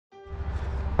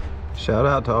Shout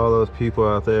out to all those people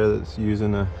out there that's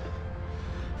using a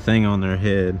thing on their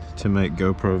head to make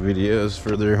GoPro videos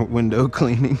for their window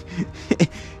cleaning.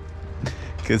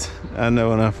 Because I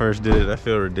know when I first did it, I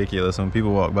feel ridiculous. When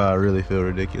people walk by, I really feel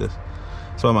ridiculous.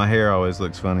 That's why my hair always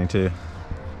looks funny too.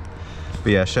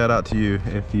 But yeah, shout out to you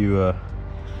if you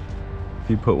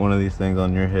put one of these things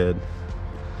on your head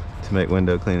to make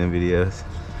window cleaning videos.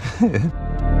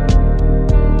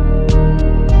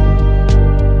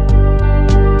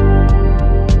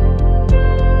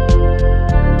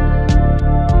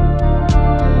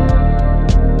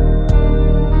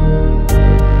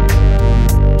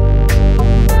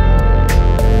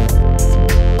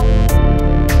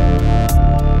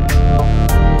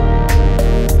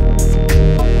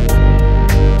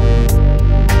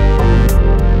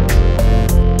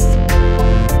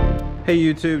 Hey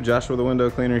YouTube, Joshua the window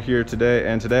cleaner here today,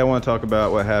 and today I want to talk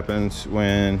about what happens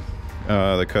when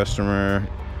the customer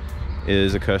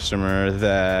is a customer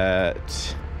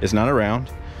that is not around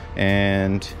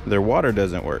and their water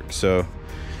doesn't work. So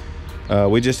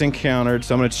we just encountered,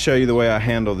 so I'm going to show you the way I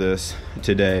handle this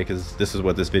today, because this is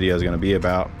what this video is going to be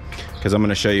about, because I'm going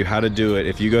to show you how to do it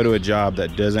if you go to a job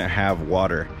that doesn't have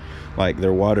water, like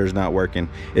their water is not working.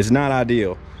 It's not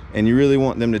ideal, and you really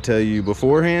want them to tell you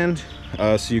beforehand,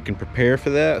 so you can prepare for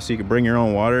that, so you can bring your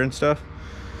own water and stuff.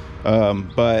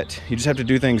 But you just have to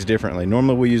do things differently.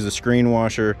 Normally we use the screen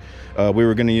washer. We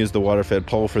were going to use the water fed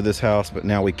pole for this house, but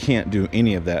now we can't do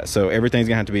any of that, so everything's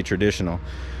gonna have to be traditional,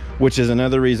 which is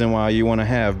another reason why you want to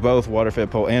have both water fed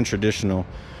pole and traditional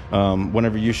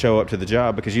whenever you show up to the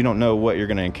job, because you don't know what you're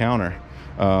going to encounter.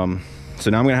 So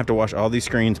now I'm gonna have to wash all these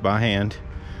screens by hand,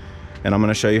 and I'm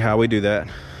going to show you how we do that,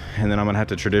 and then I'm gonna have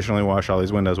to traditionally wash all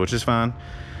these windows, which is fine.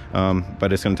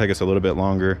 But it's going to take us a little bit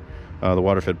longer. The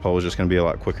water fed pole is just going to be a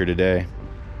lot quicker today,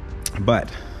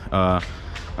 but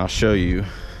I'll show you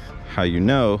how you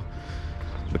know,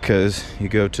 because you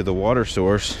go to the water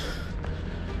source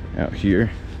out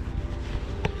here,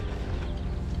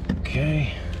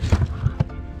 okay,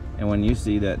 and when you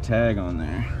see that tag on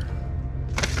there,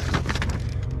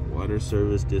 water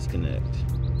service disconnect,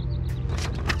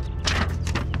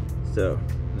 so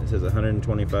it says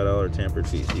 $125 tamper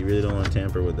fee, so you really don't want to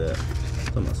tamper with that.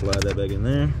 So I'm gonna slide that back in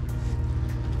there.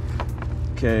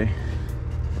 Okay,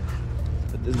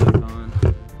 put this back on.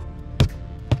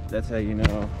 That's how you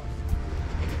know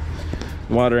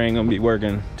water ain't gonna be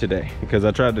working today, because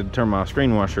I tried to turn my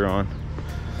screen washer on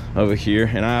over here,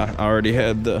 and I already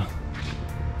had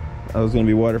I was gonna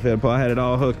be water fed pole. I had it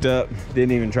all hooked up,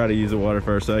 didn't even try to use the water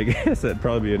first, so I guess that'd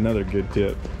probably be another good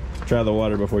tip. Try the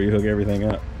water before you hook everything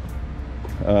up.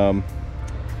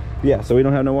 Yeah, so we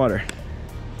don't have no water,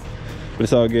 but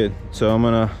it's all good. So I'm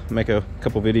gonna make a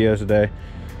couple videos today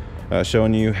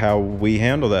showing you how we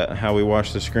handle that, how we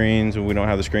wash the screens when we don't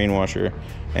have the screen washer,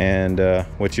 and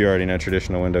which you already know,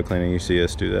 traditional window cleaning, you see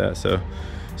us do that, so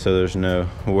there's no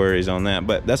worries on that.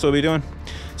 But that's what we'll be doing,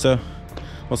 so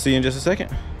we'll see you in just a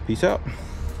second. Peace out.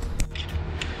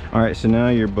 All right, so now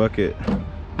your bucket,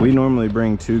 we normally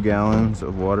bring 2 gallons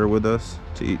of water with us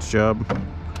to each job.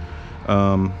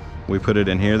 We put it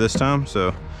in here this time,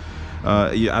 so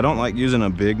yeah, I don't like using a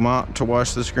big mop to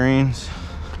wash the screens,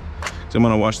 so I'm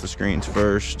gonna wash the screens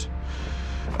first.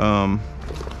 Let's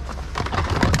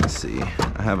see,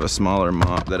 I have a smaller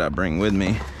mop that I bring with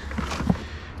me,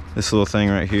 this little thing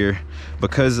right here.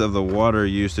 Because of the water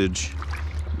usage,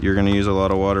 you're gonna use a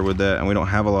lot of water with that, and we don't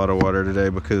have a lot of water today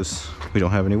because we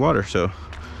don't have any water. So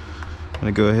I'm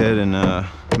gonna go ahead and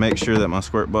make sure that my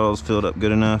squirt bottle is filled up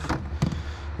good enough.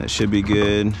 That should be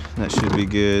good. That should be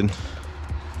good.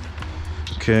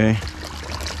 Okay.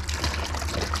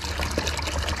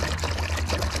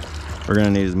 We're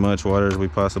gonna need as much water as we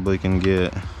possibly can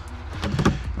get.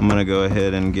 I'm gonna go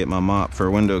ahead and get my mop for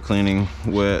window cleaning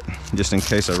wet, just in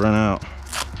case I run out.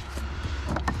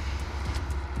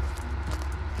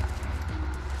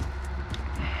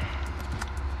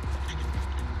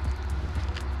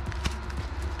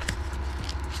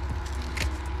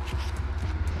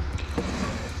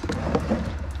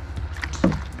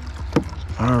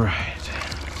 All right.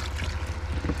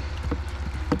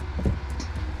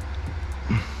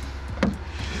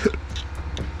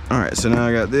 All right, so now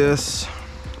I got this.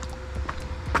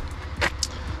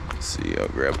 Let's see, I'll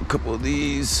grab a couple of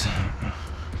these.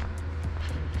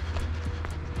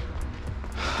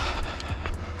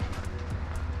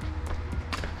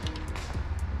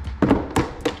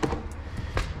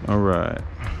 All right.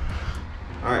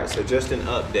 All right, so just an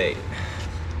update.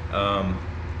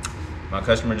 My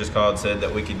customer just called, said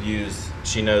that we could use,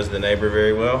 she knows the neighbor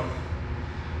very well,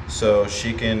 so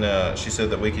she said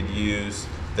that we could use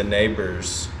the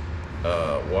neighbor's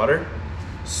water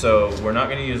So we're not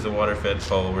gonna use the water fed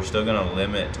pole. We're still gonna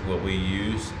limit what we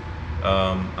use.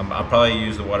 I'll probably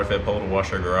use the water fed pole to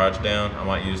wash our garage down. I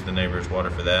might use the neighbor's water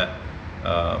for that.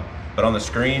 But on the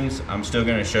screens, I'm still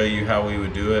gonna show you how we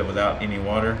would do it without any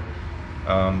water.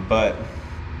 But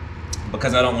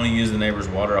because I don't wanna use the neighbor's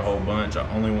water a whole bunch,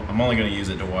 I'm only gonna use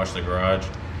it to wash the garage,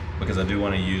 because I do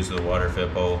wanna use the water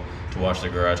fed pole to wash the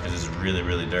garage because it's really,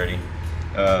 really dirty.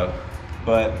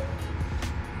 But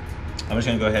I'm just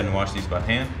gonna go ahead and wash these by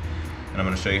hand, and I'm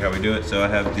gonna show you how we do it. So I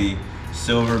have the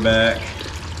Silverback.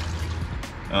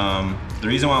 The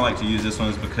reason why I like to use this one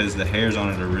is because the hairs on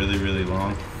it are really, really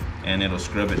long, and it'll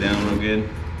scrub it down real good.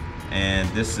 And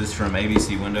this is from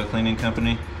ABC Window Cleaning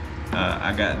Company.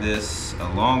 I got this a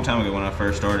long time ago when I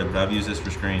first started, but I've used this for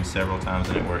screens several times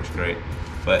and it works great.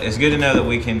 But it's good to know that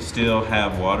we can still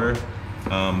have water,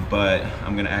 but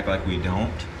I'm gonna act like we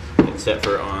don't, except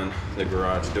for on the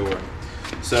garage door.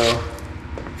 So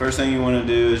first thing you wanna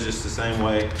do is just the same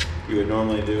way you would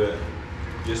normally do it.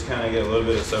 Just kind of get a little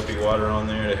bit of soapy water on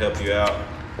there to help you out.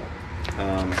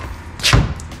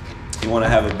 You wanna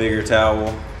have a bigger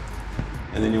towel,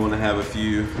 and then you wanna have a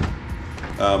few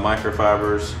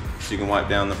microfibers so you can wipe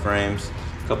down the frames,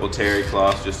 a couple terry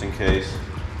cloths just in case.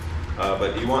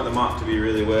 But you want the mop to be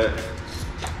really wet,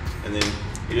 and then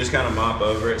you just kind of mop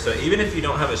over it. So even if you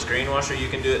don't have a screen washer, you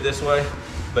can do it this way.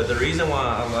 But the reason why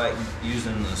I like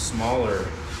using the smaller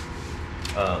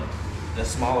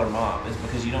mop is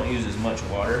because you don't use as much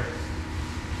water,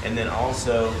 and then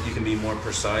also you can be more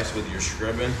precise with your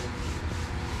scrubbing,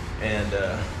 and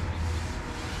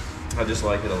I just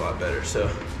like it a lot better. So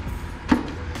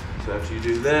after you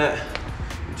do that,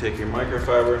 you take your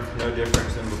microfiber, no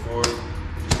difference than before,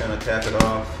 just kind of tap it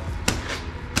off.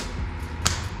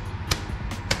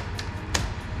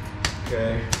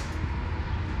 Okay.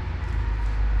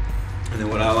 And then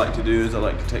what I like to do is I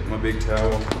like to take my big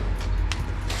towel,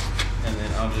 and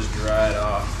then I'll just dry it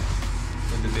off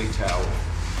with the big towel.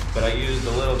 But I use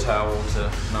the little towel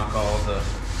to knock all the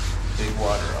big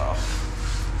water off.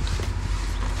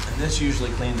 And this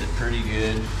usually cleans it pretty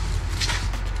good.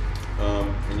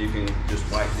 And you can just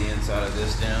wipe the inside of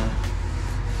this down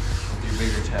with your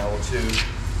bigger towel too.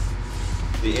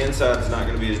 The inside is not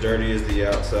going to be as dirty as the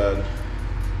outside.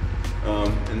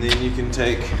 And then you can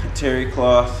take a terry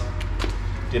cloth,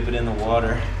 dip it in the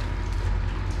water,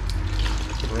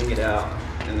 wring it out,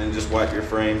 and then just wipe your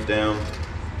frames down.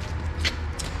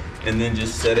 And then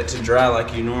just set it to dry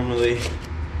like you normally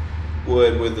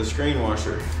would with the screen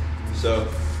washer. So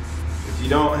if you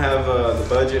don't have the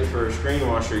budget for a screen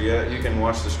washer yet, you can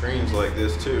wash the screens like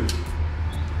this too.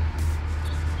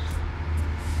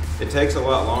 It takes a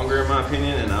lot longer in my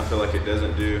opinion, and I feel like it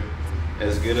doesn't do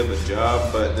as good of a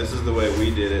job, but this is the way we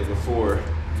did it before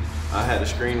I had a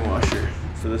screen washer.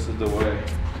 So this is the way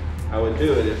I would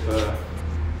do it if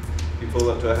you pull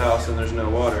up to a house and there's no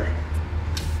water.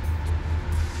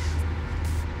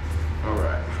 All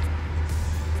right.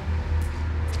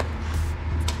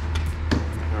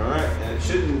 All right, and it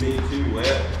shouldn't be too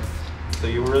wet, so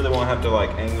you really won't have to like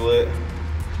angle it.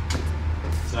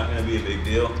 It's not gonna be a big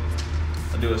deal.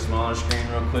 I'll do a smaller screen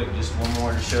real quick, just one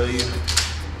more to show you.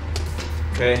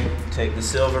 Okay, take the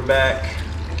Silverback,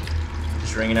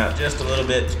 just wring it out just a little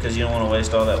bit because you don't want to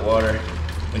waste all that water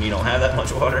when you don't have that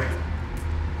much water,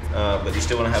 but you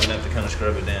still want to have enough to kind of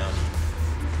scrub it down.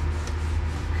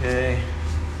 Okay.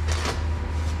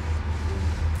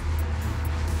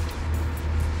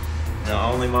 Now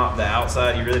I only mop the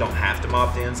outside. You really don't have to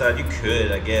mop the inside. You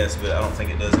could, I guess, but I don't think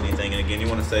it does anything. And again, you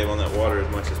want to save on that water as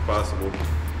much as possible.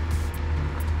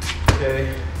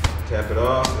 Okay, tap it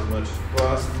off as much as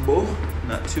possible.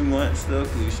 Not too much though,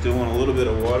 because you still want a little bit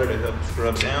of water to help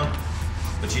scrub down.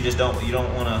 But you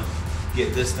don't want to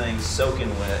get this thing soaking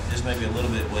wet. Just maybe a little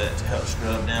bit wet to help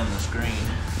scrub down the screen.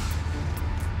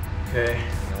 Okay,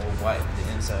 and then we'll wipe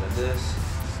the inside of this.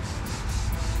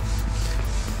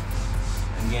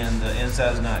 Again, the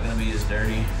inside's not going to be as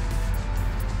dirty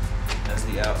as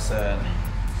the outside,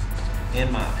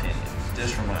 in my opinion,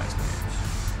 just from my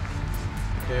experience.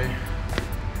 Okay.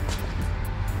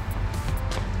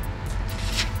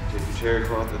 Take your terry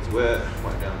cloth that's wet,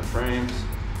 wipe down the frames,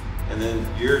 and then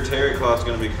your terry cloth's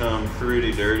going to become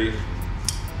pretty dirty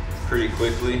pretty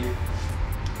quickly.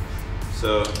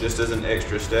 So just as an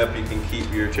extra step, you can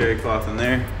keep your terry cloth in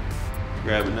there,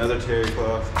 grab another terry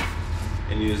cloth,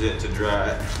 and use it to dry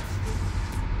it,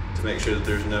 to make sure that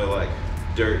there's no like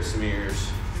dirt smears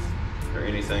or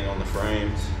anything on the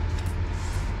frames.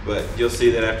 But you'll see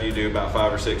that after you do about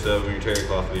 5 or 6 of them, your terry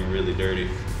cloth will be really dirty.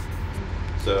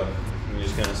 So you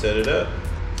just kind of set it up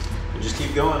and just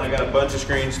keep going. I got a bunch of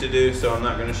screens to do, so I'm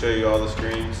not going to show you all the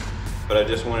screens, but I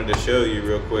just wanted to show you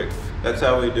real quick that's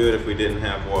how we do it if we didn't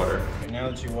have water. Now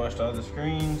that you washed all the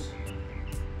screens,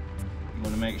 you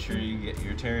want to make sure you get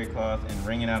your terry cloth and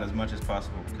wring it out as much as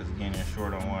possible, because again, you're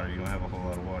short on water. You don't have a whole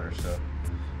lot of water, so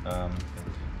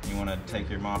you want to take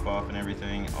your mop off and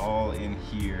everything all in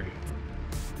here.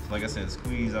 So like I said,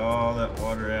 squeeze all that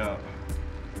water out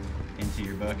into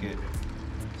your bucket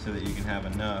so that you can have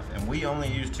enough. And we only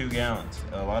use 2 gallons.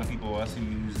 A lot of people I see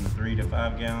using 3 to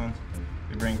 5 gallons.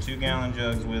 We bring 2-gallon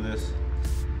jugs with us,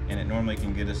 and it normally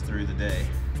can get us through the day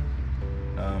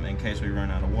in case we run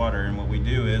out of water. And what we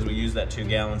do is we use that 2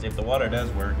 gallons. If the water does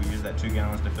work, we use that 2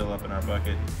 gallons to fill up in our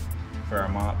bucket for our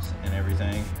mops and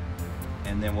everything.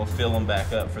 And then we'll fill them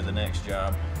back up for the next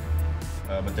job.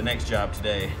 But the next job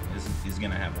today is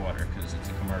gonna have water because it's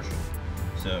a commercial.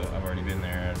 So I've already been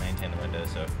there and maintained the window,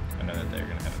 so I know that they're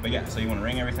gonna have it. But yeah, so you wanna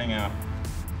wring everything out.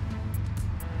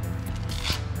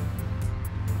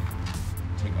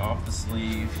 Take off the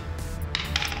sleeve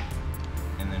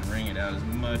and then wring it out as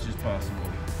much as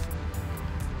possible.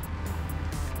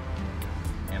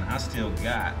 And I still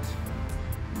got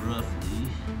roughly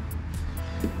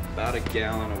about 1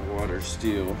 gallon of water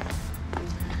still,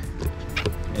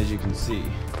 as you can see.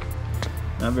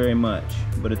 Not very much,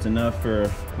 but it's enough for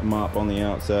a mop on the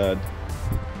outside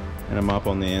and a mop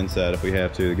on the inside if we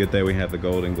have to. The good thing we have the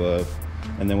Golden Glove,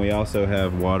 and then we also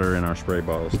have water in our spray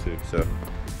bottles too, so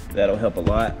that'll help a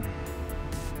lot.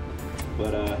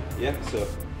 But yeah, so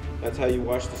that's how you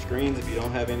wash the screens. If you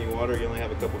don't have any water, you only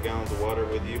have a couple gallons of water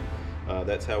with you,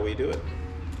 that's how we do it.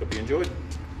 Hope you enjoyed.